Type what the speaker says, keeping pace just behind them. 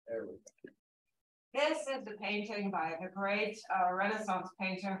This is a painting by the great Renaissance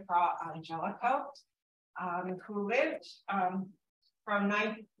painter Fra Angelico, who lived from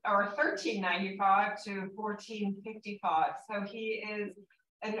 1395 to 1455. So he is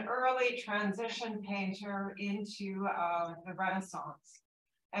an early transition painter into the Renaissance.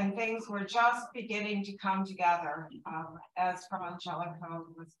 And things were just beginning to come together as Fra Angelico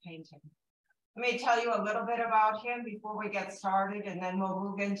was painting. Let me tell you a little bit about him before we get started, and then we'll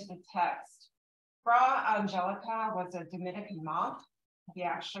move into the text. Fra Angelico was a Dominican monk. He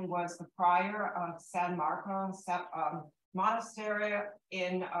actually was the prior of San Marco monastery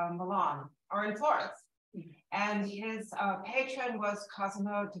in Milan, or in Florence. And his patron was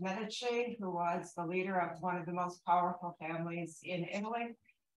Cosimo de' Medici, who was the leader of one of the most powerful families in Italy,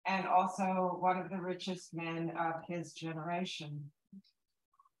 and also one of the richest men of his generation.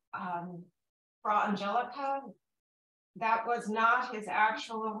 Fra Angelico, that was not his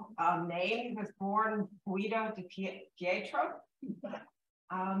actual name. He was born Guido di Pietro,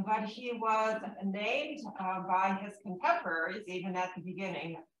 but he was named by his contemporaries, even at the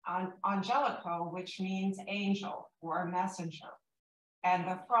beginning, Angelico, which means angel or messenger. And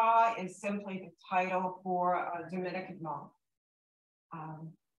the Fra is simply the title for a Dominican monk.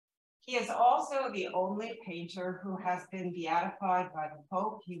 He is also the only painter who has been beatified by the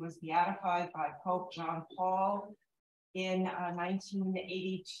Pope. He was beatified by Pope John Paul in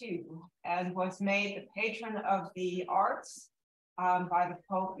 1982 and was made the patron of the arts by the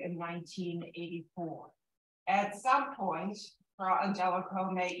Pope in 1984. At some point, Fra Angelico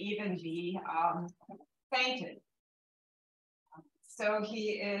may even be sainted. So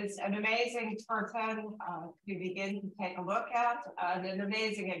he is an amazing person to begin to take a look at, and an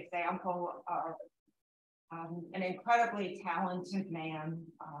amazing example of an incredibly talented man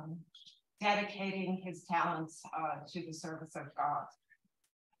dedicating his talents to the service of God.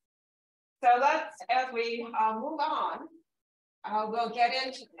 So let's, as we move on, we'll get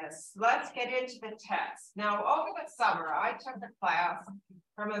into this. Let's get into the text. Now, over the summer, I took a class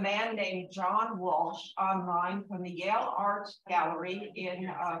from a man named John Walsh online from the Yale Art Gallery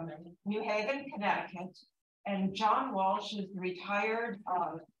in New Haven, Connecticut. And John Walsh is the retired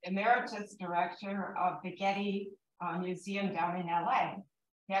emeritus director of the Getty Museum down in LA.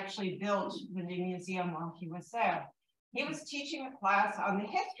 He actually built the new museum while he was there. He was teaching a class on the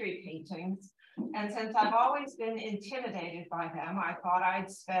history paintings. And since I've always been intimidated by them, I thought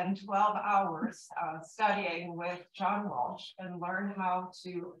I'd spend 12 hours studying with John Walsh and learn how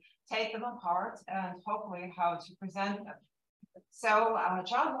to take them apart and hopefully how to present them. So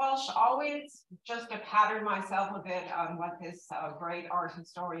John Walsh always, just to pattern myself a bit on what this great art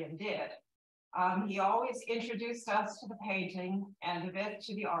historian did, he always introduced us to the painting and a bit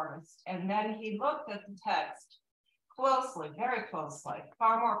to the artist. And then he looked at the text closely, very closely,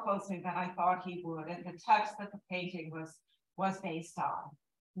 far more closely than I thought he would, at the text that the painting was based on.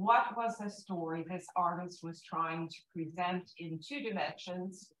 What was the story this artist was trying to present in 2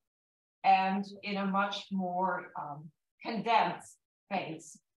 dimensions and in a much more condensed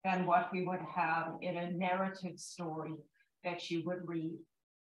space than what we would have in a narrative story that you would read.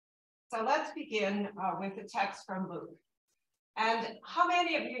 So let's begin with the text from Luke. And how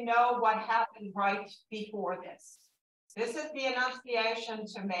many of you know what happened right before this? This is the Annunciation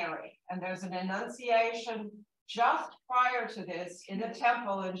to Mary, and there's an Annunciation just prior to this in the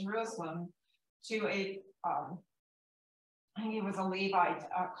temple in Jerusalem to a, I think he was a Levite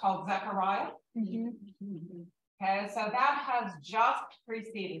called Zechariah. Okay, so that has just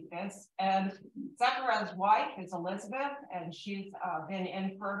preceded this, and Zechariah's wife is Elizabeth, and she's been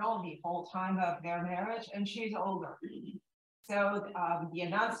infertile the whole time of their marriage, and she's older. So the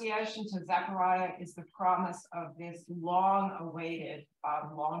Annunciation to Zechariah is the promise of this long-awaited,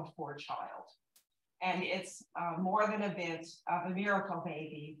 longed-for child. And it's more than a bit of a miracle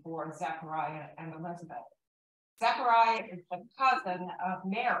baby for Zechariah and Elizabeth. Zechariah is the cousin of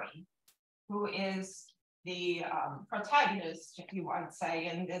Mary, who is the protagonist, if you might say,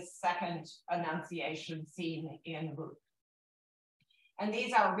 in this second Annunciation scene in Luke. And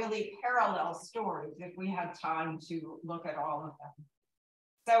these are really parallel stories if we have time to look at all of them.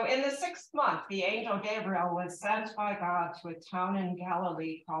 So in the 6th month, the angel Gabriel was sent by God to a town in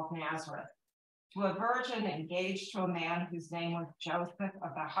Galilee called Nazareth, to a virgin engaged to a man whose name was Joseph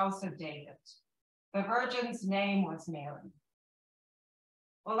of the house of David. The virgin's name was Mary.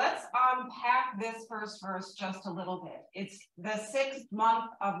 Well, let's unpack this first verse just a little bit. It's the 6th month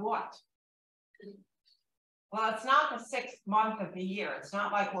of what? Well, it's not the 6th month of the year. It's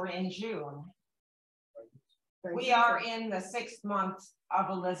not like we're in June. We are in the 6th month of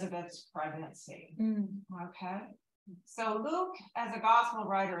Elizabeth's pregnancy. Okay. So Luke, as a gospel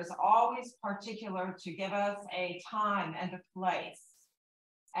writer, is always particular to give us a time and a place.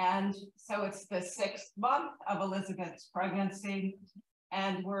 And so it's the 6th month of Elizabeth's pregnancy,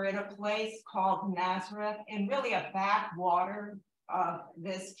 and we're in a place called Nazareth, in really a backwater of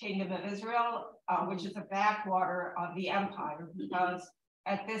this kingdom of Israel, which is a backwater of the empire, because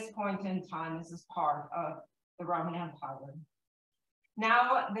at this point in time, this is part of the Roman Empire.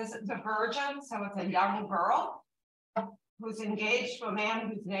 Now, this is a virgin, so it's a young girl who's engaged to a man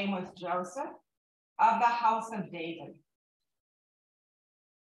whose name was Joseph, of the house of David.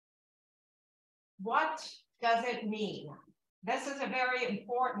 What does it mean? This is a very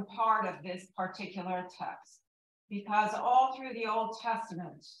important part of this particular text, because all through the Old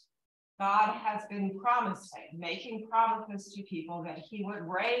Testament, God has been promising, making promises to people that he would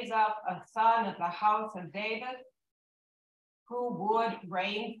raise up a son of the house of David who would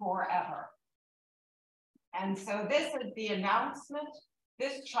reign forever. And so this is the announcement.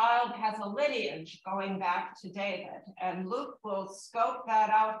 This child has a lineage going back to David, and Luke will scope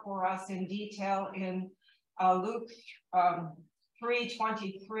that out for us in detail in Luke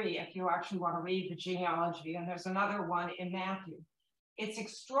 3:23, if you actually want to read the genealogy, and there's another one in Matthew. It's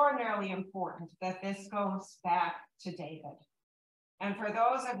extraordinarily important that this goes back to David. And for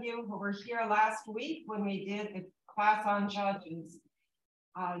those of you who were here last week when we did the class on Judges,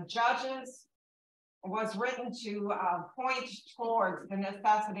 Judges was written to point towards the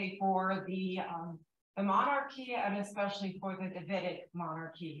necessity for the monarchy, and especially for the Davidic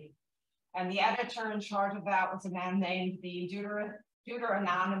monarchy. And the editor in charge of that was a man named the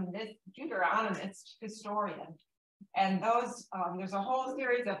Deuteronomist historian. And those, there's a whole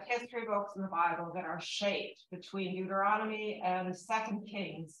series of history books in the Bible that are shaped between Deuteronomy and 2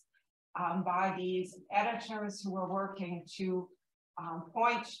 Kings by these editors who were working to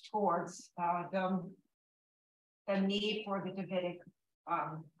point towards the need for the Davidic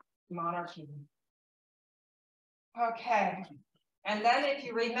monarchy. Okay, and then if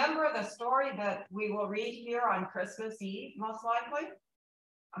you remember the story that we will read here on Christmas Eve, most likely,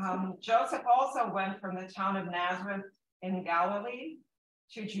 Joseph also went from the town of Nazareth in Galilee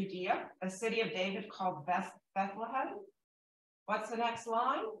to Judea, a city of David called Bethlehem. What's the next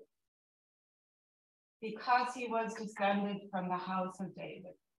line? Because he was descended from the house of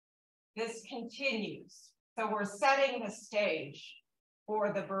David. This continues. So we're setting the stage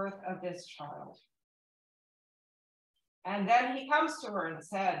for the birth of this child. And then he comes to her and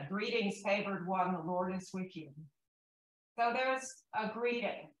said, "Greetings, favored one, the Lord is with you." So there's a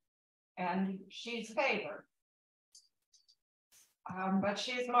greeting, and she's favored. But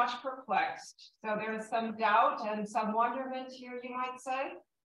she's much perplexed. So there's some doubt and some wonderment here, you might say.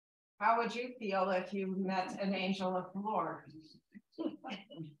 How would you feel if you met an angel of the Lord?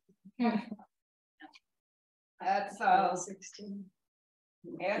 That's 16.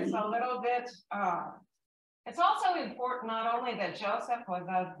 It's a little bit, it's also important not only that Joseph was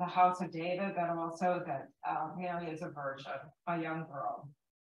of the house of David, but also that Mary is a virgin, a young girl.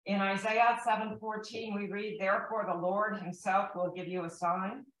 In Isaiah 7:14, we read, "Therefore the Lord himself will give you a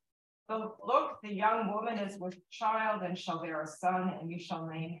sign. Look, the young woman is with child and shall bear a son, and you shall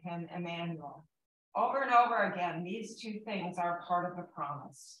name him Emmanuel." Over and over again, these two things are part of the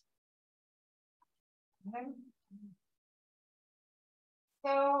promise. Okay.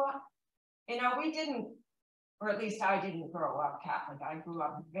 So, we didn't, or at least I didn't grow up Catholic. I grew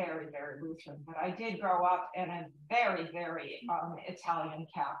up very, very Lutheran, but I did grow up in a very, very Italian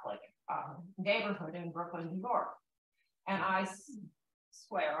Catholic neighborhood in Brooklyn, New York. And I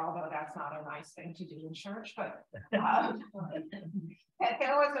swear, although that's not a nice thing to do in church, but that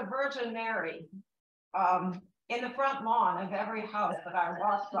there was a Virgin Mary in the front lawn of every house that I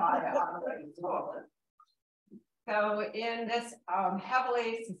walked by on the way to school. So in this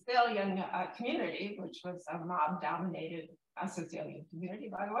heavily Sicilian community, which was a mob-dominated Sicilian community,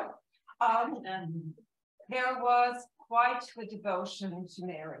 by the way, there was quite the devotion to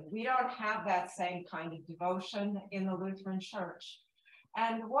Mary. We don't have that same kind of devotion in the Lutheran Church.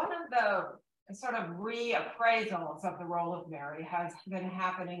 And one of the sort of reappraisals of the role of Mary has been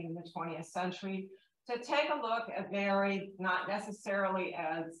happening in the 20th century, to take a look at Mary, not necessarily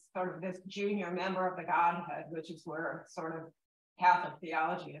as sort of this junior member of the Godhead, which is where sort of Catholic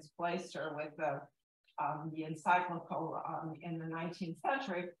theology has placed her with the encyclical in the 19th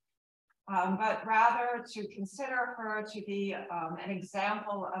century, but rather to consider her to be an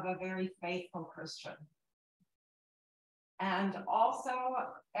example of a very faithful Christian. And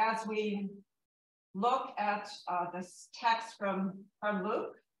also, as we look at this text from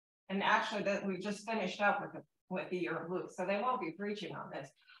Luke, and actually that we just finished up with the year of Luke, so they won't be preaching on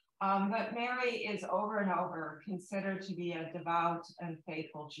this. But Mary is over and over considered to be a devout and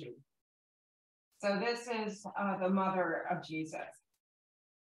faithful Jew. So this is the mother of Jesus.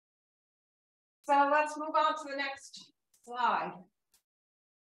 So let's move on to the next slide.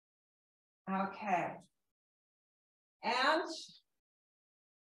 Okay. And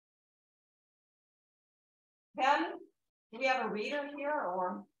then, do we have a reader here,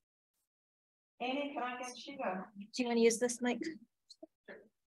 or Amy, can I get you to? Do you want to use this mic?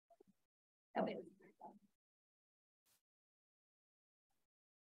 Okay.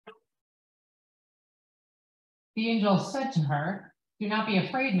 The angel said to her, "Do not be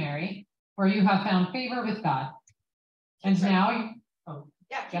afraid, Mary, for you have found favor with God. And now,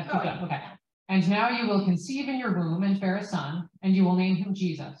 okay. And now you will conceive in your womb and bear a son, and you will name him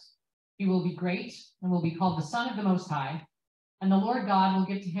Jesus. He will be great and will be called the Son of the Most High. And the Lord God will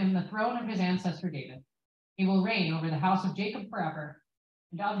give to him the throne of his ancestor David. He will reign over the house of Jacob forever,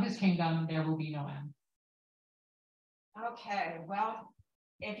 and of his kingdom there will be no end." Okay, well,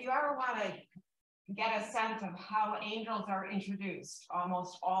 if you ever want to get a sense of how angels are introduced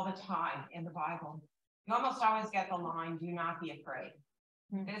almost all the time in the Bible, you almost always get the line, "Do not be afraid."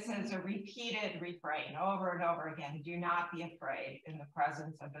 This is a repeated refrain over and over again. Do not be afraid in the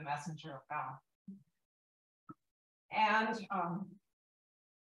presence of the messenger of God. And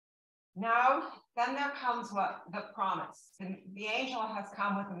now, then there comes what the promise. The angel has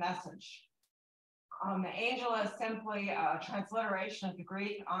come with a message. The angel is simply a transliteration of the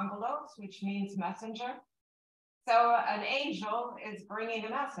Greek angelos, which means messenger. So an angel is bringing a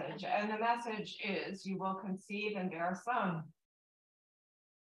message, and the message is, you will conceive and bear a son,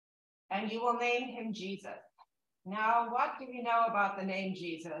 and you will name him Jesus. Now, what do we know about the name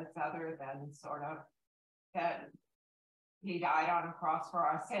Jesus other than sort of that he died on a cross for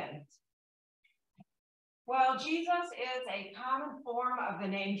our sins? Well, Jesus is a common form of the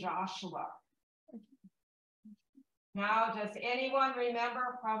name Joshua. Now, does anyone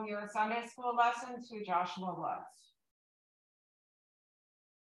remember from your Sunday school lessons who Joshua was?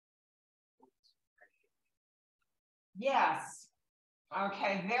 Yes.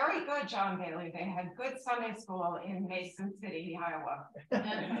 Okay, very good, John Bailey. They had good Sunday school in Mason City, Iowa.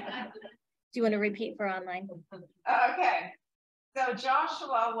 Do you want to repeat for online? Okay, so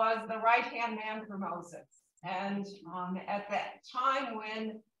Joshua was the right-hand man for Moses. And at that time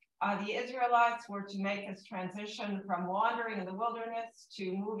when the Israelites were to make this transition from wandering in the wilderness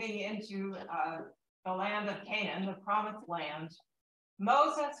to moving into the land of Canaan, the promised land,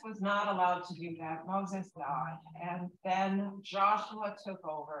 Moses was not allowed to do that. Moses died. And then Joshua took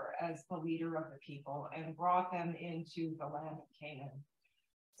over as the leader of the people and brought them into the land of Canaan.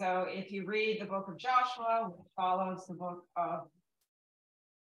 So if you read the book of Joshua, which follows the book of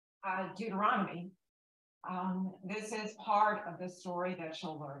Deuteronomy, this is part of the story that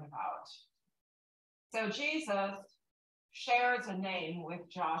you'll learn about. So Jesus shares a name with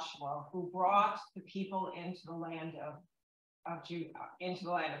Joshua, who brought the people into the land of Judah, into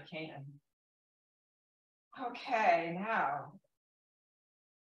the land of Canaan. Okay, now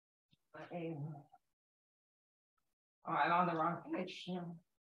I'm on the wrong page.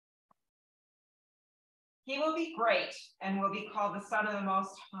 He will be great and will be called the Son of the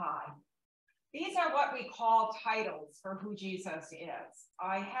Most High. These are what we call titles for who Jesus is.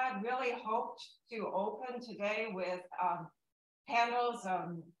 I had really hoped to open today with Handel's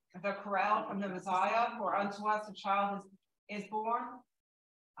the chorale from the Messiah, "For unto us a child is born."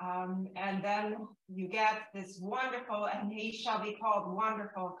 And then you get this wonderful, "And he shall be called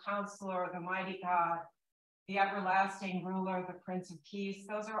Wonderful Counselor, the Mighty God, the Everlasting Ruler, the Prince of Peace."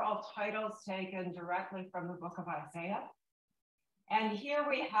 Those are all titles taken directly from the book of Isaiah. And here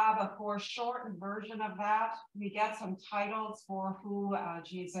we have a foreshortened version of that. We get some titles for who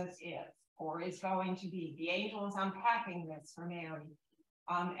Jesus is or is going to be. The angel is unpacking this for Mary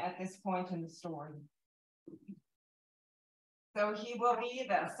at this point in the story. So he will be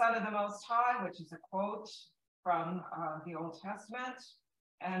the Son of the Most High, which is a quote from the Old Testament.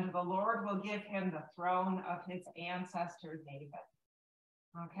 And the Lord will give him the throne of his ancestor David.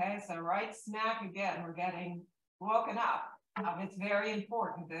 Okay, so right smack again, we're getting woken up. It's very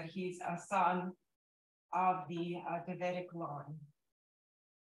important that he's a son of the Davidic line.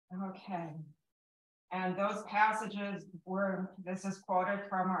 Okay, and those passages this is quoted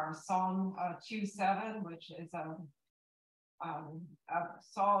from our Psalm 2:7, which is a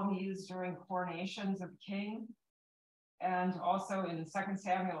psalm used during coronations of king, and also in 2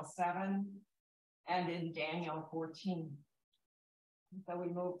 Samuel 7 and in Daniel 14. So we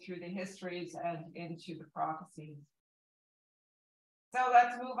move through the histories and into the prophecies. So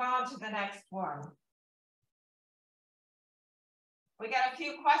let's move on to the next one. we got a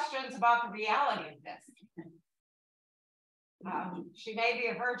few questions about the reality of this. She may be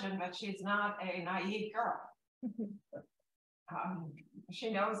a virgin, but she's not a naive girl.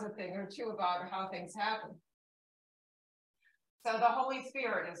 She knows a thing or two about how things happen. So the Holy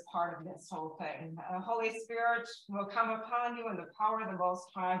Spirit is part of this whole thing. The Holy Spirit will come upon you, and the power of the Most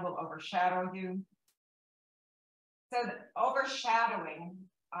High will overshadow you. So the overshadowing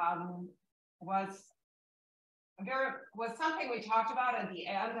was something we talked about at the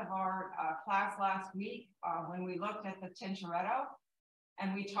end of our class last week when we looked at the Tintoretto,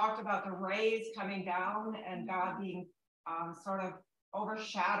 and we talked about the rays coming down and God being sort of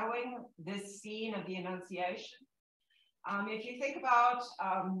overshadowing this scene of the Annunciation. If you think about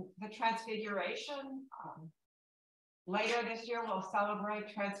the Transfiguration, later this year we'll celebrate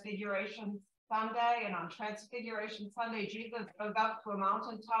Transfiguration Sunday, and on Transfiguration Sunday, Jesus goes up to a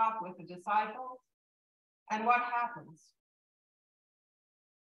mountaintop with the disciples, and what happens?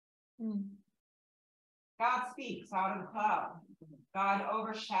 God speaks out of the cloud. God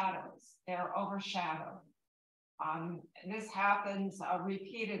overshadows. They're overshadowed. This happens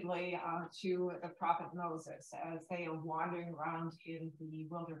repeatedly to the prophet Moses as they are wandering around in the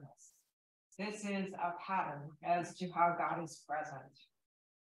wilderness. This is a pattern as to how God is present.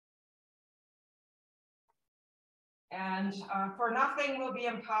 And for nothing will be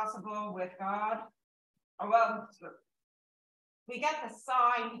impossible with God. Well, we get the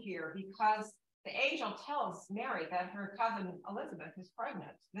sign here because the angel tells Mary that her cousin Elizabeth is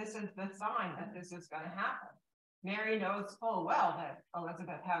pregnant. This is the sign that this is going to happen. Mary knows full well that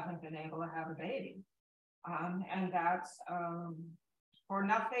Elizabeth hasn't been able to have a baby. And that's, for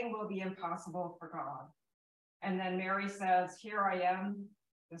nothing will be impossible for God. And then Mary says, here I am,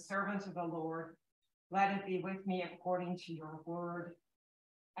 the servant of the Lord. Let it be with me according to your word.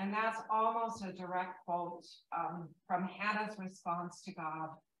 And that's almost a direct quote from Hannah's response to God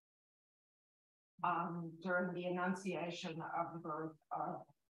during the Annunciation of the birth of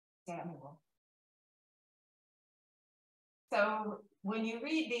Samuel. So when you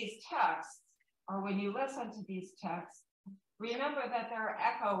read these texts, or when you listen to these texts, remember that they're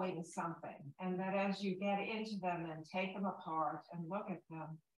echoing something, and that as you get into them and take them apart and look at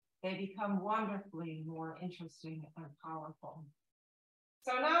them, they become wonderfully more interesting and powerful.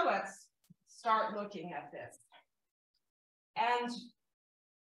 So now let's start looking at this. And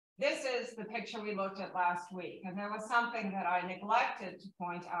this is the picture we looked at last week. And there was something that I neglected to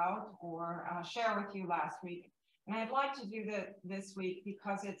point out or share with you last week. And I'd like to do that this week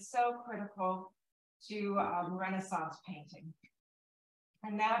because it's so critical to Renaissance painting.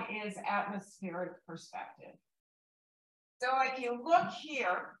 And that is atmospheric perspective. So if you look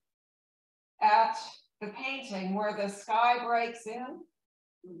here at the painting where the sky breaks in,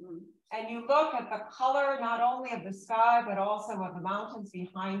 and you look at the color not only of the sky, but also of the mountains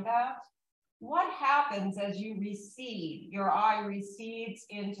behind that, what happens as you recede? Your eye recedes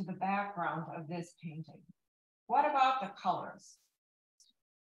into the background of this painting. What about the colors?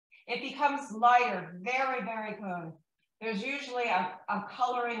 It becomes lighter, very, very good. There's usually a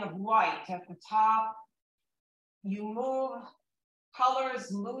coloring of white at the top. You move,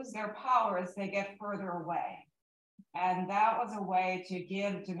 colors lose their power as they get further away. And that was a way to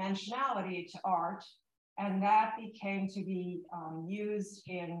give dimensionality to art. And that became to be used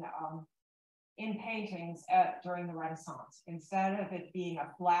in paintings during the Renaissance. Instead of it being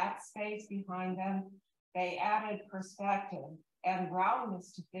a flat space behind them, they added perspective and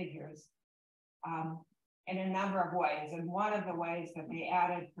roundness to figures in a number of ways. And one of the ways that they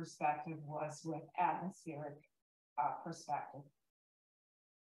added perspective was with atmospheric perspective.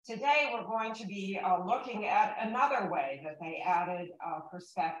 Today, we're going to be looking at another way that they added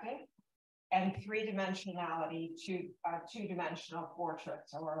perspective and three-dimensionality to two-dimensional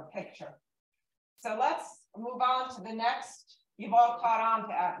portraits or a picture. So let's move on to the next. You've all caught on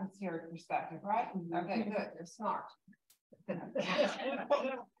to atmospheric perspective, right? Okay, good, you're smart. Okay,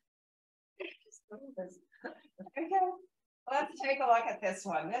 let's take a look at this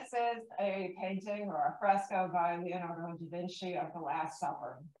one. This is a painting or a fresco by Leonardo da Vinci of the Last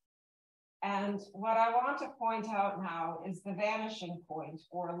Supper. And what I want to point out now is the vanishing point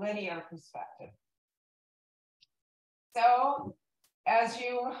or linear perspective. So as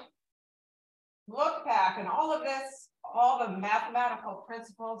you look back, and all of this, all the mathematical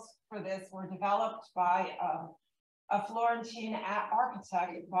principles for this were developed by a Florentine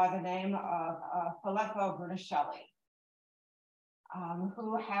architect by the name of Filippo Brunelleschi,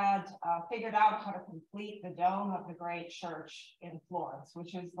 who had figured out how to complete the dome of the great church in Florence,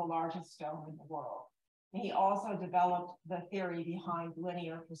 which is the largest dome in the world. And he also developed the theory behind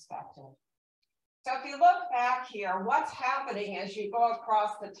linear perspective. So if you look back here, what's happening as you go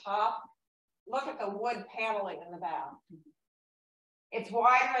across the top, look at the wood paneling in the back. It's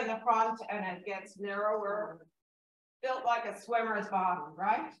wider in the front and it gets narrower, built like a swimmer's bottom,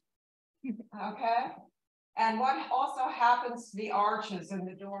 right? Okay. And what also happens to the arches and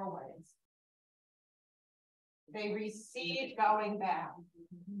the doorways? They recede going back.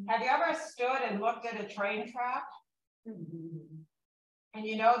 Have you ever stood and looked at a train track? And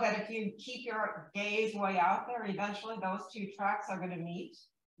you know that if you keep your gaze way out there, eventually those two tracks are going to meet.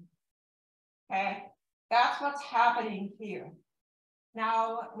 Okay, that's what's happening here.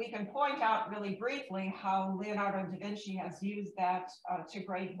 Now, we can point out really briefly how Leonardo da Vinci has used that to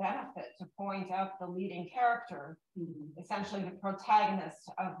great benefit to point out the leading character, essentially the protagonist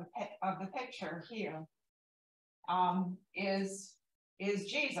of the picture here, is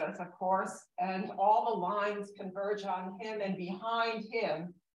Jesus, of course, and all the lines converge on him, and behind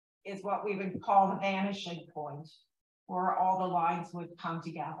him is what we would call the vanishing point, where all the lines would come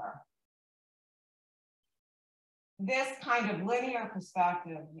together. This kind of linear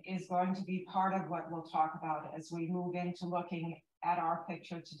perspective is going to be part of what we'll talk about as we move into looking at our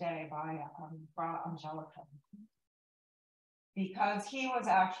picture today by Fra Angelico, because he was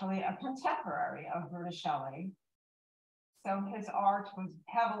actually a contemporary of Botticelli. So his art was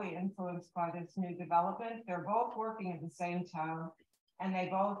heavily influenced by this new development. They're both working at the same time, and they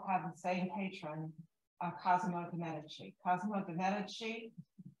both have the same patron, Cosimo de' Medici. Cosimo de' Medici,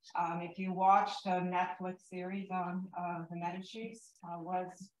 if you watch the Netflix series on the Medicis,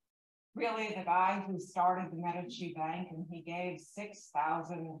 was really the guy who started the Medici Bank, and he gave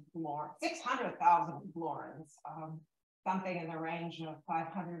 600,000 florins, something in the range of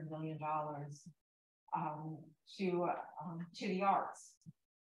 $500 million. To the arts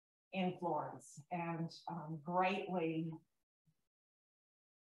in Florence, and greatly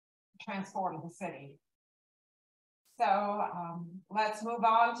transformed the city. So let's move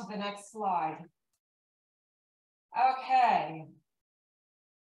on to the next slide. Okay.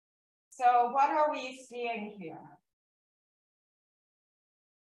 So what are we seeing here?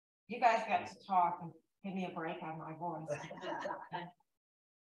 You guys get to talk and give me a break on my voice.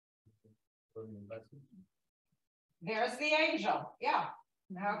 There's the angel, yeah.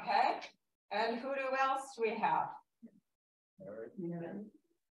 Okay. And who else do we have?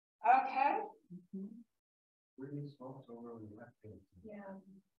 Okay.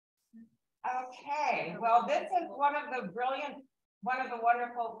 Okay. Well, this is one of the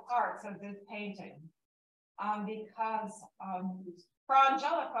wonderful parts of this painting, because Fra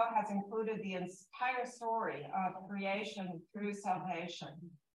Angelico has included the entire story of creation through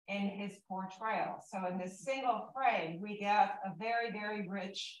salvation in his portrayal. So in this single frame, we get a very, very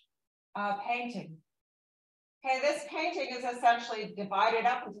rich painting. Okay, this painting is essentially divided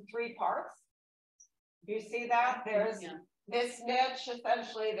up into three parts. Do you see that? There's this niche,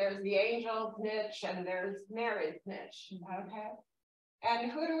 essentially, there's the angel's niche, and there's Mary's niche, okay?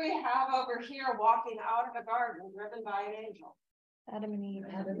 And who do we have over here walking out of a garden driven by an angel? Adam and Eve.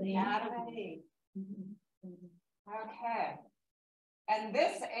 Adam and Eve. Okay. And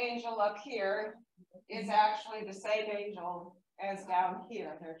this angel up here is actually the same angel as down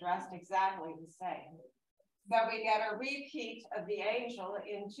here. They're dressed exactly the same. So we get a repeat of the angel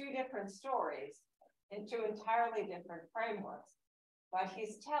in two different stories, in two entirely different frameworks. But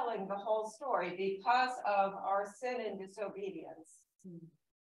he's telling the whole story because of our sin and disobedience.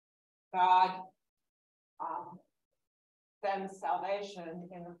 God sends salvation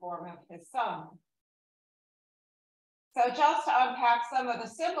in the form of his son. So just to unpack some of the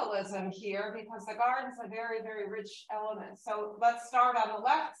symbolism here, because the garden's a very, very rich element. So let's start on the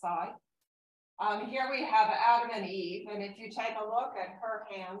left side. Here we have Adam and Eve, and if you take a look at her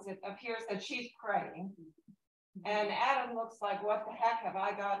hands, it appears that she's praying. And Adam looks like, what the heck have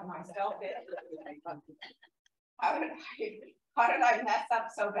I gotten myself in? How did I mess up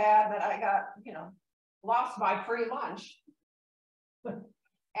so bad that I got, lost my free lunch?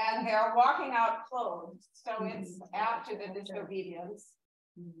 And they're walking out clothed, so it's after the disobedience.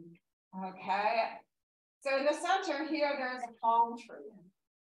 Okay, so in the center here, there's a palm tree.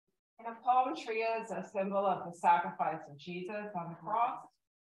 And a palm tree is a symbol of the sacrifice of Jesus on the cross.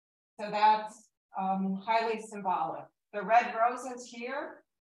 So that's highly symbolic. The red roses here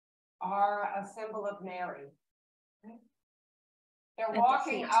are a symbol of Mary. They're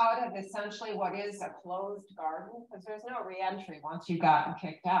walking out of essentially what is a closed garden, because there's no re-entry once you've gotten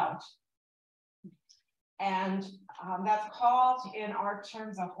kicked out. And that's called in art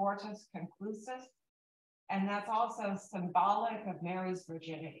terms a hortus conclusus. And that's also symbolic of Mary's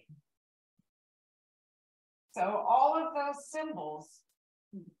virginity. So all of those symbols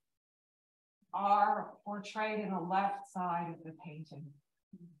are portrayed in the left side of the painting.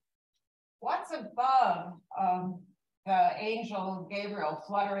 What's above the angel Gabriel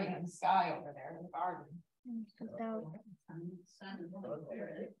fluttering in the sky over there in the garden?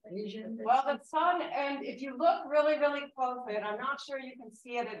 Well, the sun, and if you look really, really closely, and I'm not sure you can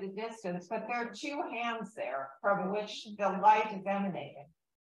see it at a distance, but there are two hands there from which the light is emanating.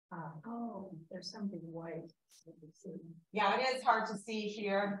 Oh, there's something white. Yeah, it is hard to see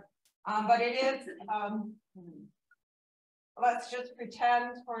here, but it is, let's just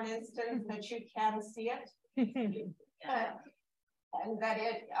pretend for an instant that you can see it. And that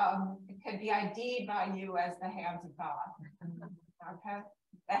it could be ID'd by you as the hands of God. Okay,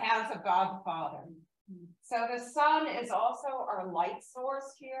 the hands of God the Father. So the sun is also our light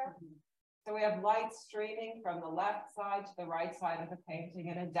source here. So we have light streaming from the left side to the right side of the painting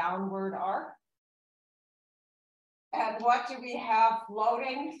in a downward arc. And what do we have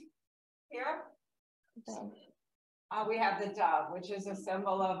floating here? We have the dove, which is a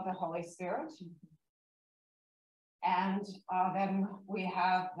symbol of the Holy Spirit. And then we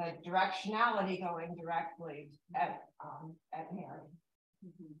have the directionality going directly at Mary.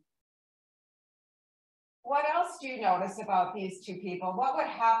 What else do you notice about these two people? What would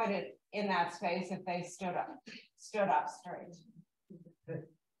happen in that space if they stood up straight?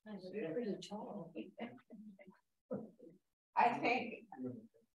 Pretty tall. I think,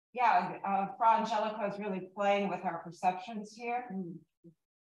 yeah, Fra Angelico is really playing with our perceptions here,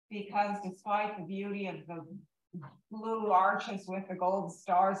 because despite the beauty of the blue arches with the gold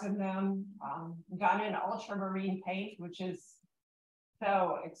stars in them, done in ultramarine paint, which is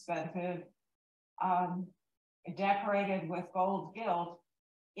so expensive, decorated with gold gilt,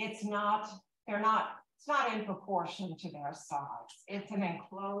 it's not in proportion to their size. It's an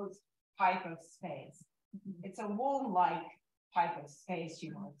enclosed type of space. It's a womb-like type of space,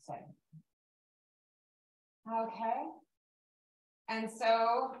 you might say. Okay. And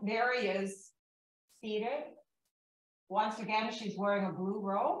so Mary is seated. Once again, she's wearing a blue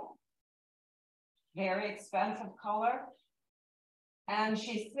robe, very expensive color, and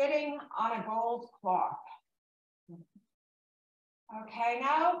she's sitting on a gold cloth. Okay,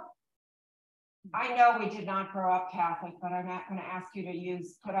 now, I know we did not grow up Catholic, but I'm not going to ask you to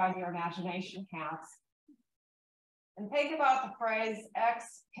put on your imagination hats and think about the phrase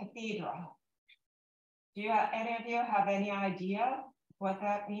ex cathedra. Do any of you have any idea what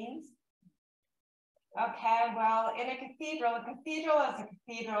that means? Okay, well, in a cathedral is a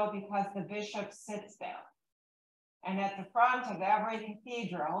cathedral because the bishop sits there. And at the front of every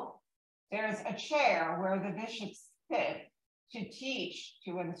cathedral, there's a chair where the bishops sit to teach,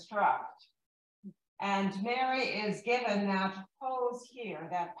 to instruct. And Mary is given that pose here,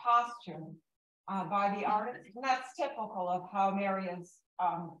 that posture by the artist. And that's typical of how Mary is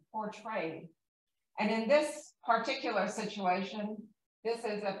portrayed. And in this particular situation, this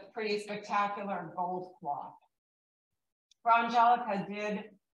is a pretty spectacular gold cloth. Fra Angelico did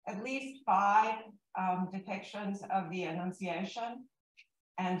at least 5 depictions of the Annunciation.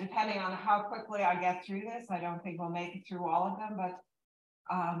 And depending on how quickly I get through this, I don't think we'll make it through all of them, but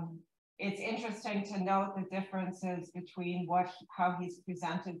it's interesting to note the differences between how he's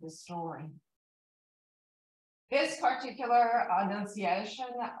presented the story. This particular Annunciation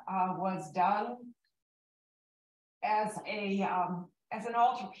was done as an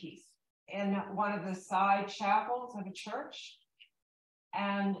altarpiece in one of the side chapels of a church.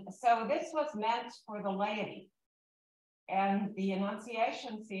 And so this was meant for the laity. And the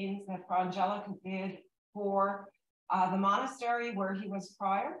Annunciation scenes that Fra Angelico did for the monastery where he was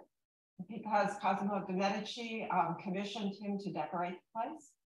prior, because Cosimo de' Medici commissioned him to decorate the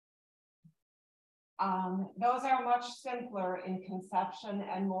place. Those are much simpler in conception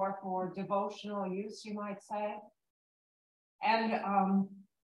and more for devotional use, you might say. And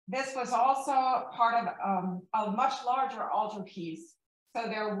this was also part of a much larger altarpiece. So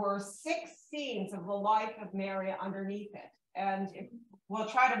there were 6 scenes of the life of Mary underneath it. And we'll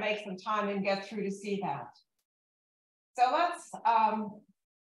try to make some time and get through to see that. So let's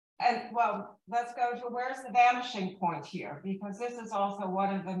go to where's the vanishing point here, because this is also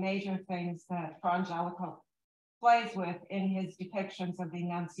one of the major things that Fra Angelico plays with in his depictions of the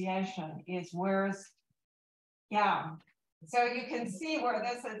Annunciation is so you can see where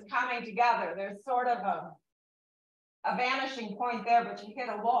this is coming together. There's sort of a vanishing point there, but you hit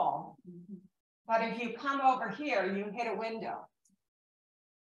a wall. But if you come over here, you hit a window.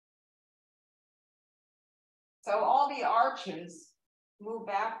 So all the arches move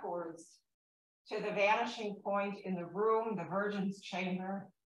backwards to the vanishing point in the room, the Virgin's chamber,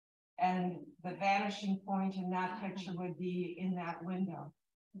 and the vanishing point in that picture would be in that window.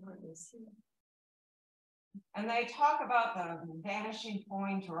 And they talk about the vanishing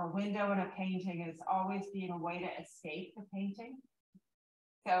point or a window in a painting as always being a way to escape the painting.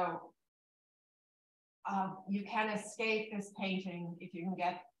 So you can escape this painting if you can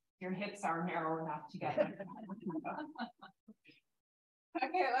get, your hips are narrow enough to get it.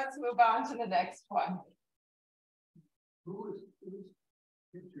 Okay, let's move on to the next one. Whose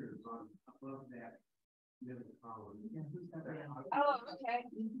pictures on above that middle column? Oh, okay.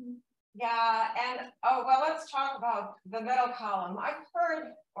 Yeah, and oh, well, let's talk about the middle column. I've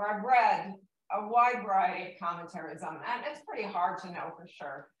heard or I've read a wide variety of commentaries on that. It's pretty hard to know for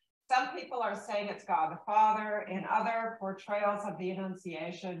sure. Some people are saying it's God the Father. In other portrayals of the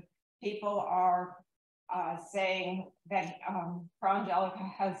Annunciation, people are saying that Fra Angelica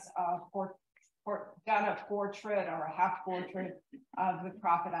has done a portrait or a half portrait of the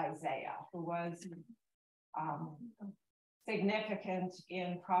prophet Isaiah, who was significant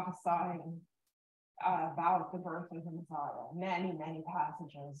in prophesying about the birth of the Messiah. Many, many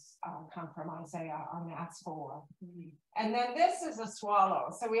passages come from Isaiah on that score. And then this is a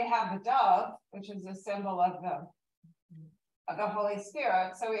swallow. So we have the dove, which is a symbol of the Holy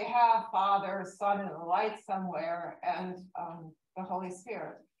Spirit. So we have Father, Son, and the light somewhere, and the Holy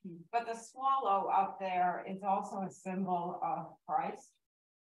Spirit. But the swallow up there is also a symbol of Christ.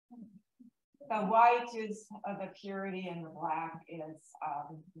 The white is the purity, and the black is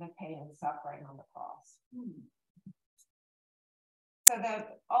the pain and suffering on the cross. So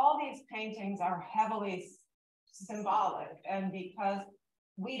that all these paintings are heavily symbolic, and because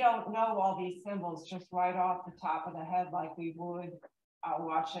we don't know all these symbols just right off the top of the head like we would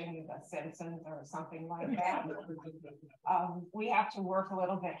watching The Simpsons or something like that, we have to work a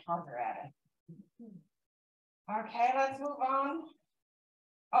little bit harder at it. Okay, let's move on.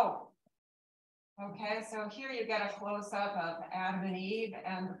 Oh. Okay, so here you get a close-up of Adam and Eve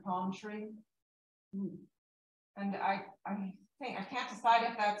and the palm tree. And I think, I can't decide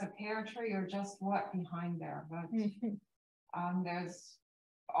if that's a pear tree or just what behind there, but there's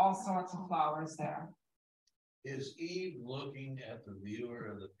all sorts of flowers there. Is Eve looking at the viewer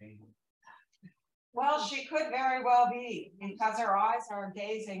of the painting? Well, she could very well be, because her eyes are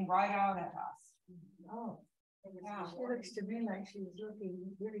gazing right out at us. Oh. Yeah. She looks to me like she's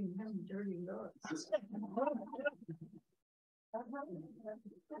giving him dirty looks.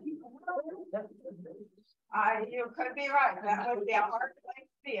 You could be right. That would be a hard place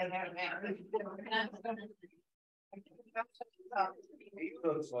to be in that marriage. He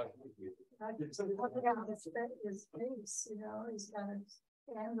looks like Look at his face, you know, he's got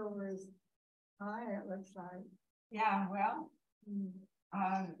a hand over his eye, it looks like. Yeah, well,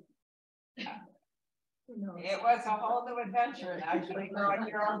 You know, it was a whole new adventure actually growing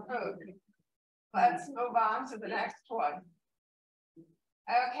your own food. Let's move on to the next one.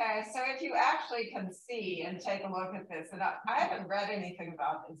 Okay, so if you actually can see and take a look at this, and I haven't read anything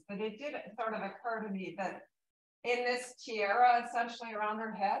about this, but it did sort of occur to me that in this tiara essentially around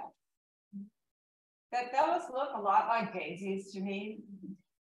her head, that those look a lot like daisies to me.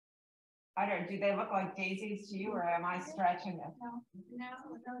 I don't know, do they look like daisies to you, or am I stretching it? no,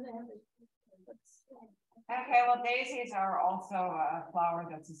 they have it. Okay, well, daisies are also a flower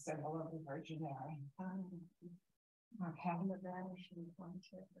that's a symbol of the Virgin Mary. Okay.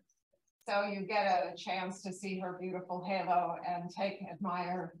 So you get a chance to see her beautiful halo and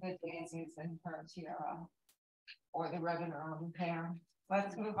admire the daisies in her tiara or the ribbon around her hair.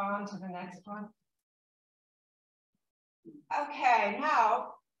 Let's move on to the next one. Okay,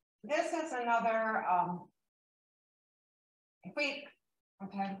 now this is another,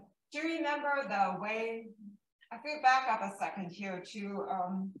 do you remember the way, if we back up a second here to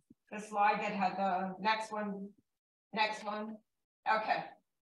the slide that had the next one. Okay.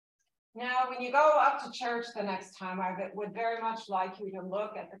 Now, when you go up to church the next time, I would very much like you to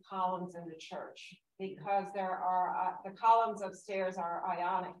look at the columns in the church, because there are, the columns upstairs are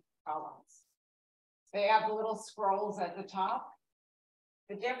Ionic columns. They have the little scrolls at the top.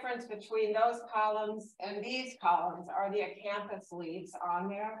 The difference between those columns and these columns are the acanthus leaves on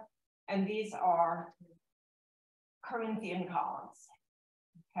there, and these are Corinthian columns,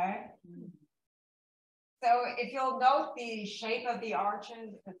 okay? So if you'll note the shape of the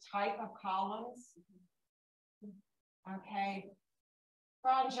arches, the type of columns, okay,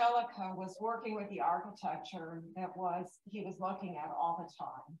 Fra Angelica was working with the architecture that he was looking at all the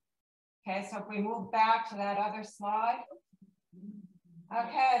time. Okay, so if we move back to that other slide.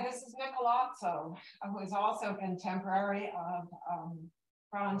 Okay, this is Miraculous, who is also contemporary of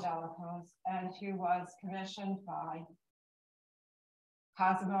Fra Angelica's, and who was commissioned by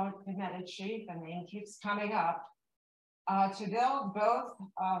Cosimo de' Medici, the name keeps coming up, to build both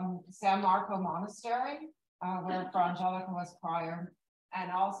San Marco Monastery where Fra Angelico was prior,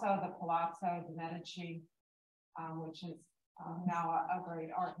 and also the Palazzo de' Medici, which is now a great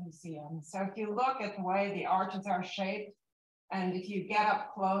art museum. So if you look at the way the arches are shaped, and if you get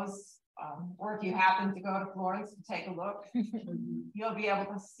up close, or if you happen to go to Florence to take a look, you'll be able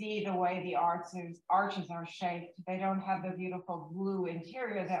to see the way the arches are shaped. They don't have the beautiful blue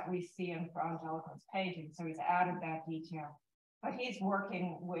interior that we see in Fra Angelico's painting, so he's added that detail. But he's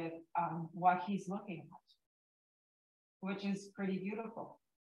working with what he's looking at, which is pretty beautiful,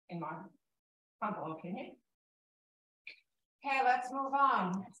 in my humble opinion. Okay, let's move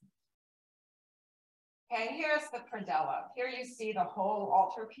on. Okay, here's the predella. Here you see the whole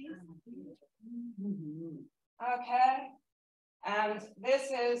altarpiece. Okay, and this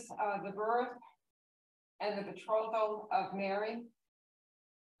is the birth and the betrothal of Mary.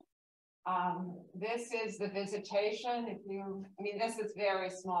 This is the visitation. This is very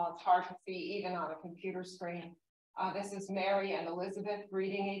small. It's hard to see even on a computer screen. This is Mary and Elizabeth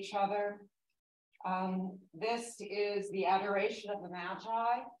greeting each other. This is the adoration of the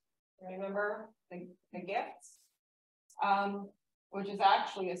Magi. Remember the gifts, which is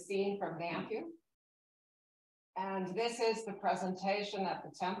actually a scene from Matthew. And this is the presentation at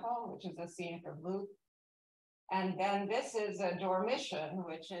the temple, which is a scene from Luke. And then this is a Dormition,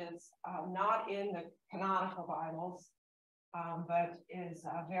 which is not in the canonical Bibles, but is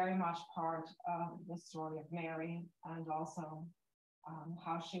very much part of the story of Mary, and also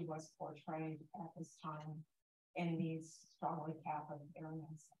how she was portrayed at this time in these strongly Catholic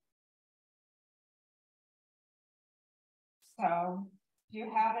areas. So, do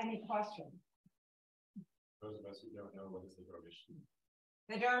you have any questions? Those of us who don't know, what is the Dormition?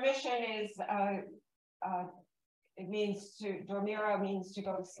 The Dormition is, it means dormire means to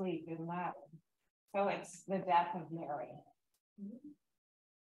go to sleep in Latin. So it's the death of Mary.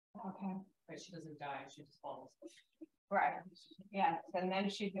 Okay. But she doesn't die, she just falls. Right. Yes, and then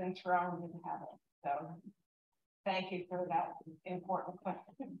she's enthroned in heaven. So thank you for that important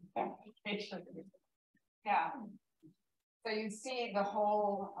question. Yeah. So you see the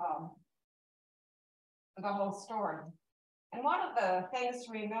whole story. And one of the things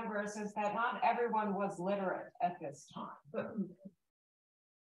to remember is that not everyone was literate at this time.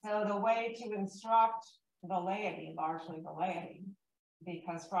 So the way to instruct the laity, largely the laity,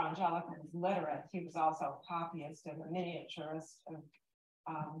 because Fra Angelico was literate, he was also a copyist and a miniaturist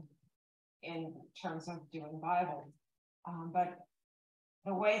in terms of doing Bibles. But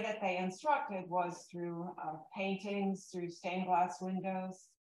the way that they instructed was through paintings, through stained glass windows,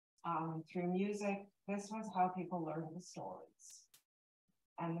 through music. This was how people learned the stories.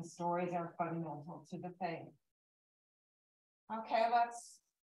 And the stories are fundamental to the faith. Okay, let's.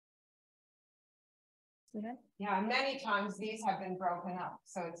 Okay. Yeah, many times these have been broken up.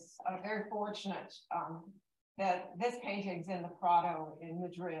 So it's very fortunate that this painting's in the Prado in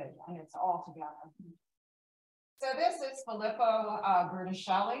Madrid, and it's all together. So this is Filippo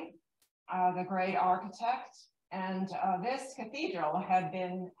Brunelleschi, the great architect. And this cathedral had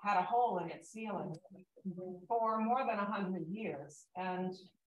a hole in its ceiling for more than 100 years. And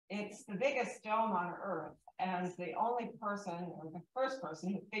it's the biggest dome on earth. And the only person, or the first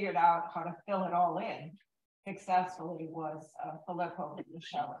person who figured out how to fill it all in successfully was Filippo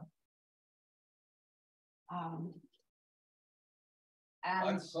Brunelleschi.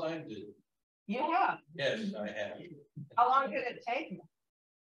 I climbed it. You have? Yes, I have. How long did it take you?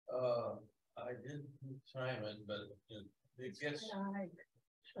 I didn't time it, but it gets.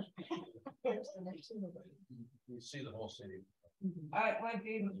 You see the whole city.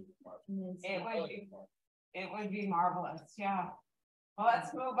 It would be marvelous. Yeah. Well,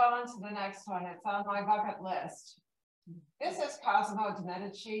 let's move on to the next one. It's on my bucket list. This is Cosimo de'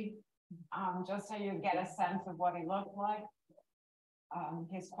 Medici, just so you get a sense of what he looked like.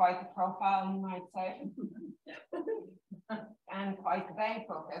 He's quite the profile, you might say, and quite the bank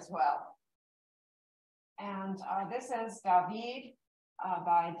book as well. And this is David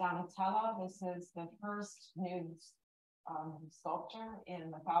by Donatello. This is the first nude sculpture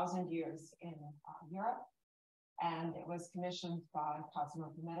in 1,000 years in Europe. And it was commissioned by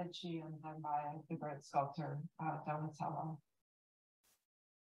Cosimo de' Medici and then by the great sculptor Donatello.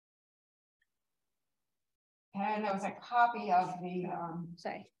 And there was a copy of the,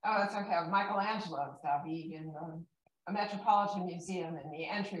 Sorry. Oh, it's okay, of Michelangelo's David in a Metropolitan Museum in the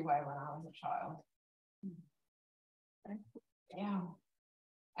entryway when I was a child. Yeah.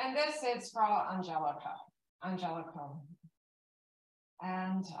 And this is Fra Angelico.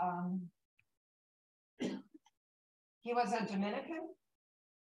 And he was a Dominican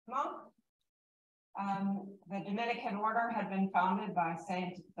monk. The Dominican order had been founded by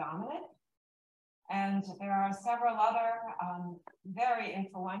Saint Dominic. And there are several other very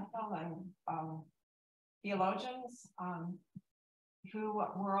influential and theologians who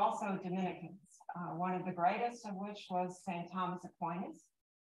were also Dominicans. One of the greatest of which was St. Thomas Aquinas,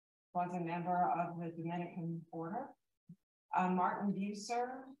 was a member of the Dominican order. Martin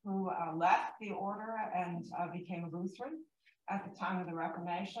Bucer, who left the order and became a Lutheran at the time of the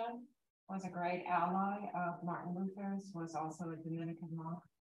Reformation, was a great ally of Martin Luther's, was also a Dominican monk.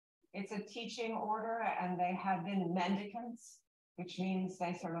 It's a teaching order, and they had been mendicants, which means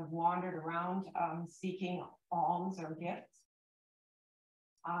they sort of wandered around seeking alms or gifts.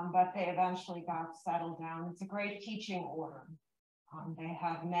 But they eventually got settled down. It's a great teaching order. They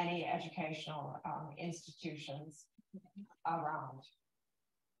have many educational institutions around.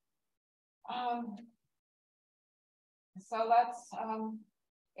 So let's,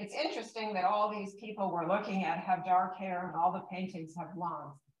 it's interesting that all these people we're looking at have dark hair and all the paintings have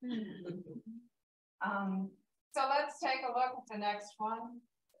blonde. So let's take a look at the next one.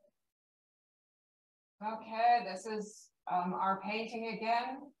 Okay, this is our painting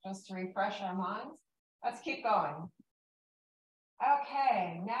again, just to refresh our minds. Let's keep going.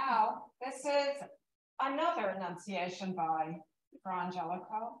 Okay, now this is another Annunciation by Fra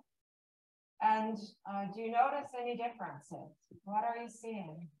Angelico. And do you notice any differences? What are you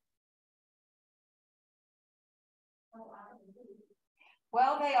seeing?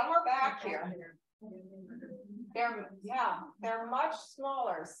 Well, they are back here. They're much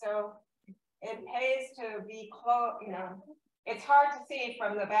smaller, so it pays to be close. You know, it's hard to see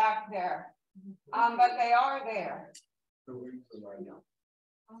from the back there, but they are there. The wings are lined up.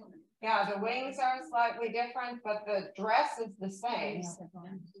 Yeah, the wings are slightly different, but the dress is the same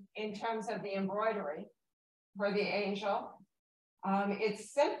in terms of the embroidery for the angel.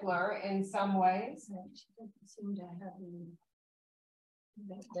 It's simpler in some ways.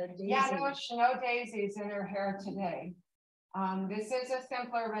 Yeah, no daisies in her hair today. This is a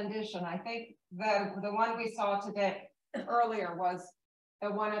simpler rendition. I think the one we saw today earlier was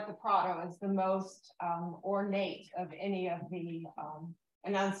the one at the Prado is the most ornate of any of the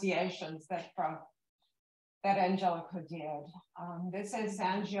Annunciations that Angelico did. This is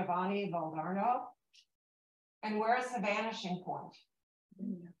San Giovanni Volturno. And where's the vanishing point?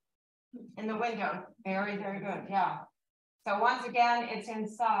 In the window. Very, very good. Yeah. So once again, it's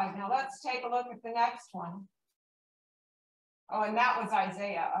inside. Now let's take a look at the next one. Oh, and that was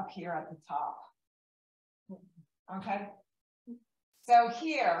Isaiah up here at the top. Okay. So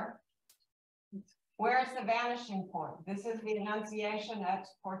here, where's the vanishing point? This is the Annunciation at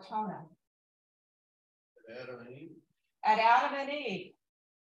Portona. At Adam and Eve. At Adam and Eve.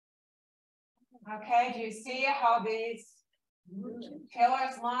 Okay, do you see how these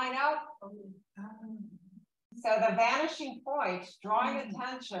pillars line up? So the vanishing point, drawing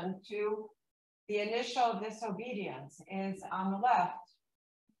attention to the initial disobedience, is on the left.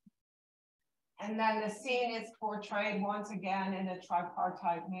 And then the scene is portrayed once again in a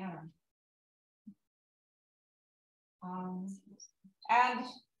tripartite manner. And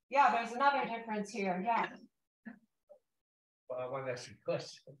yeah, there's another difference here. Yeah. Well, I want to ask you a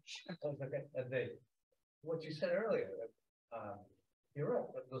question. What you said earlier, you're right,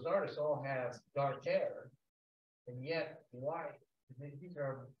 but those artists all have dark hair, and yet why? These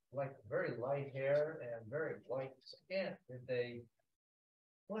are like very light hair and very white skin.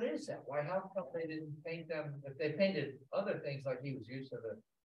 What is that? Why? How come they didn't paint them? If they painted other things like he was used to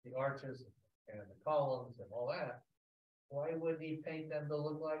the arches and the columns and all that, why wouldn't he paint them to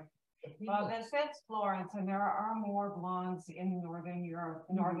look like the people? Well, this is Florence, and there are more blondes in Northern Europe,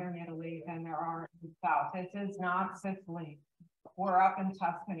 Northern Italy, than there are in the South. This is not Sicily. We're up in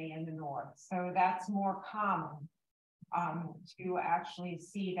Tuscany in the north, so that's more common to actually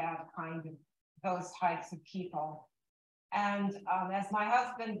see that kind of those types of people. And as my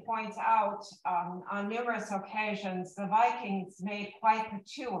husband points out, on numerous occasions, the Vikings made quite the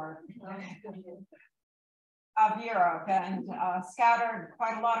tour of Europe and scattered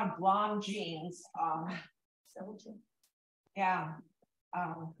quite a lot of blonde genes. Yeah,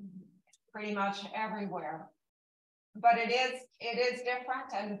 pretty much everywhere. But it is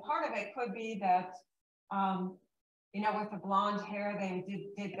different, and part of it could be that, you know, with the blonde hair, they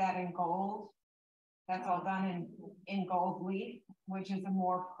did that in gold. That's all done in gold leaf, which is a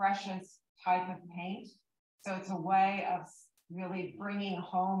more precious type of paint. So it's a way of really bringing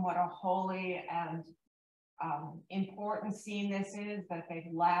home what a holy and important scene this is, that they've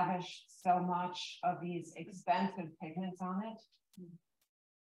lavished so much of these expensive pigments on it.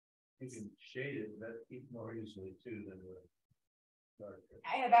 You can shade it that more easily too than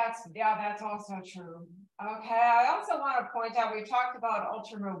That's also true. Okay, I also want to point out, we talked about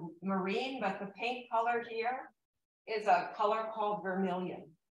ultramarine, but the paint color here is a color called vermilion.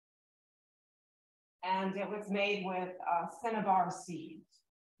 And it was made with cinnabar seeds.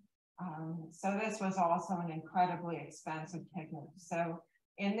 So this was also an incredibly expensive pigment. So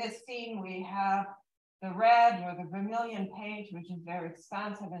in this scene, we have the red or the vermilion paint, which is very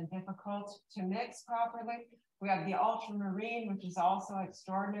expensive and difficult to mix properly. We have the ultramarine, which is also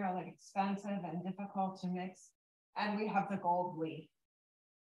extraordinarily expensive and difficult to mix. And we have the gold leaf.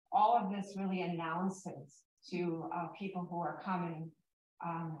 All of this really announces to people who are coming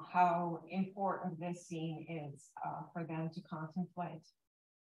how important this scene is for them to contemplate.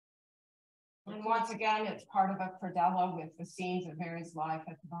 And once again, it's part of a predella with the scenes of Mary's life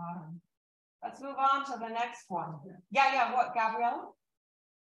at the bottom. Let's move on to the next one. Yeah, what, Gabriella?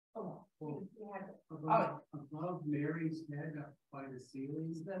 Above Mary's head up by the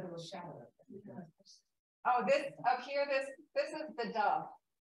ceiling. The little shadow. Oh, this up here, this is the dove.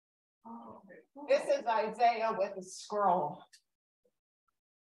 Oh, this is Isaiah with a scroll.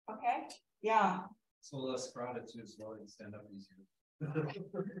 Okay, yeah. So less crowded too, so I can stand up easier.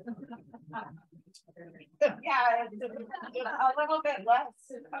 Yeah, it's a little bit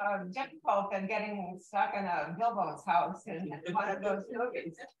less difficult than getting stuck in a Bilbo's house in one of those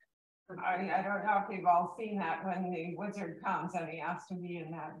movies. I don't know if you've all seen that when the wizard comes and he has to be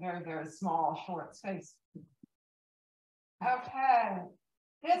in that very, very small, short space. Okay,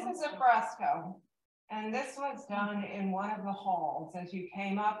 this is a fresco. And this was done in one of the halls as you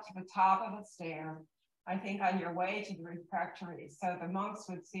came up to the top of the stair, I think on your way to the refectory. So the monks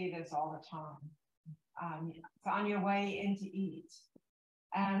would see this all the time. It's on your way in to eat.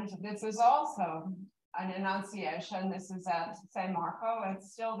 And this is also an Annunciation. This is at San Marco.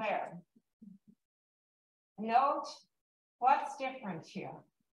 It's still there. Note what's different here.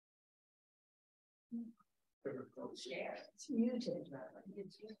 Share. It's muted.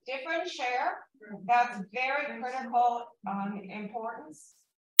 Different share. That's very critical importance.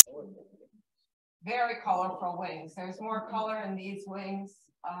 Very colorful wings. There's more color in these wings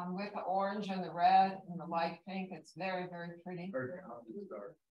with the orange and the red and the light pink. It's very, very pretty.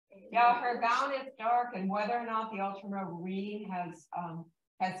 Yeah, her gown is dark, and whether or not the ultramarine has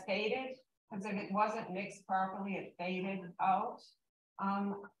faded, because if it wasn't mixed properly, it faded out.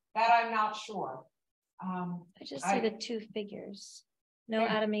 That I'm not sure. I just see the two figures. No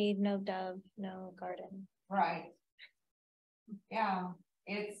Adamede, no dove, no garden. Right. Yeah.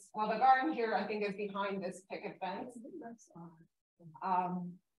 It's, well, the garden here, I think, is behind this picket fence.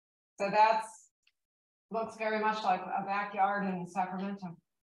 So that's, looks very much like a backyard in Sacramento.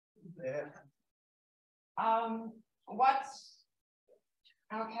 Yeah.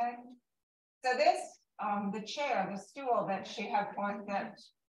 Okay. So this, the chair, the stool that she had pointed, that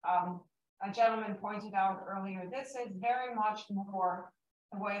a gentleman pointed out earlier, this is very much more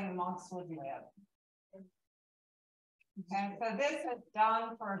the way the monks would live. And so this is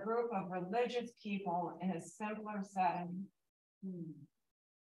done for a group of religious people in a simpler setting,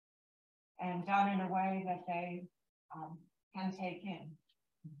 and done in a way that they can take in.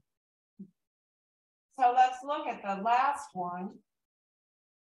 So let's look at the last one.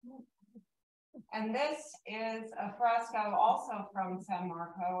 And this is a fresco also from San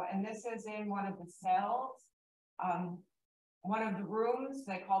Marco, and this is in one of the cells, one of the rooms.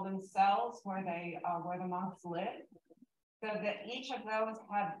 They call them cells, where the monks lived. So that each of those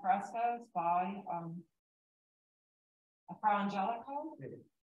had frescoes by Fra Angelico.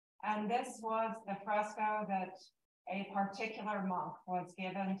 And this was the fresco that a particular monk was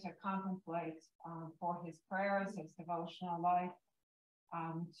given to contemplate for his prayers, his devotional life,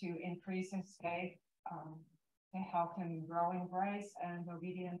 to increase his faith, to help him grow in grace and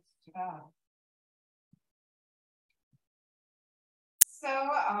obedience to God.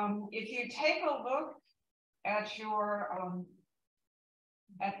 So if you take a look at your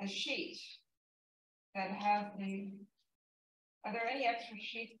at the sheet that has the, are there any extra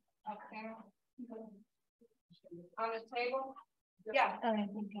sheets up there on the table? Yeah.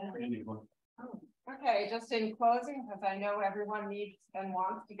 Okay, just in closing, because I know everyone needs and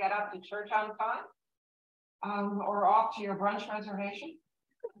wants to get up to church on time, or off to your brunch reservation.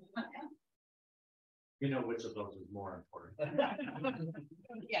 You know which of those is more important.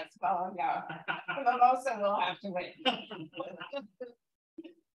 Yes, well, yeah. For the mimosa, we'll have to wait.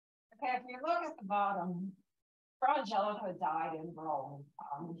 Okay, if you look at the bottom, Fra Angelico died in Rome.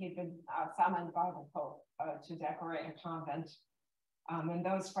 He'd been summoned by the Pope to decorate a convent. And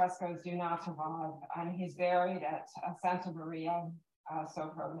those frescoes do not survive. And he's buried at Santa Maria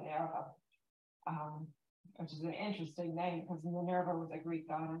sopra Minerva. which is an interesting name because Minerva was a Greek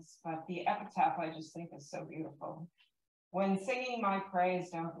goddess, but the epitaph I just think is so beautiful. When singing my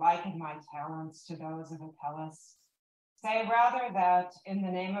praise, don't liken my talents to those of Apelles. Say rather that in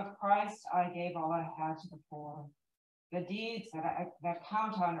the name of Christ, I gave all I had to the poor. The deeds that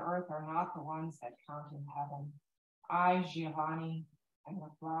count on earth are not the ones that count in heaven. I, Giovanni, am the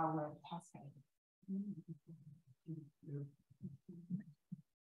flower of Tuscany.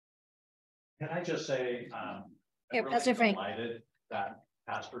 Can I just say, Here, I'm really Pastor Frank. delighted that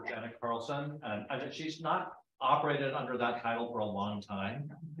Pastor Janet Carlson, and she's not operated under that title for a long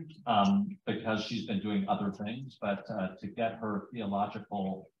time, because she's been doing other things, but to get her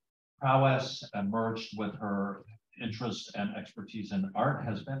theological prowess merged with her interest and expertise in art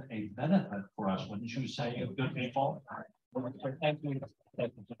has been a benefit for us. Wouldn't you say, you good people? Thank you.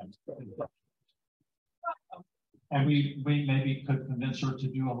 And we maybe could convince her to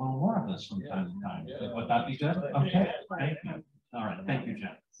do a little more of this from time to time. Would that be good? Okay, thank you. All right, thank you,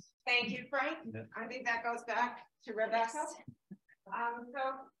 Jen. Thank you, Frank. I think that goes back to Rebecca. So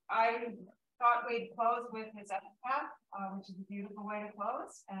I thought we'd close with his epitaph, which is a beautiful way to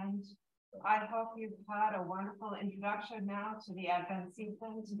close. And I hope you've had a wonderful introduction now to the Advent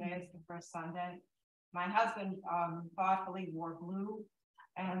season. Today is the first Sunday. My husband thoughtfully wore blue,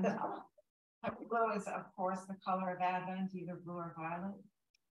 and blue is, of course, the color of Advent, either blue or violet.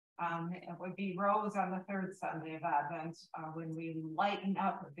 It would be rose on the third Sunday of Advent when we lighten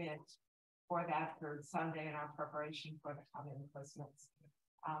up a bit for that third Sunday in our preparation for the coming Christmas.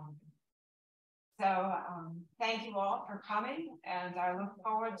 Thank you all for coming, and I look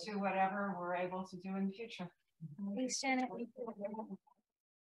forward to whatever we're able to do in the future. Thanks, Janet.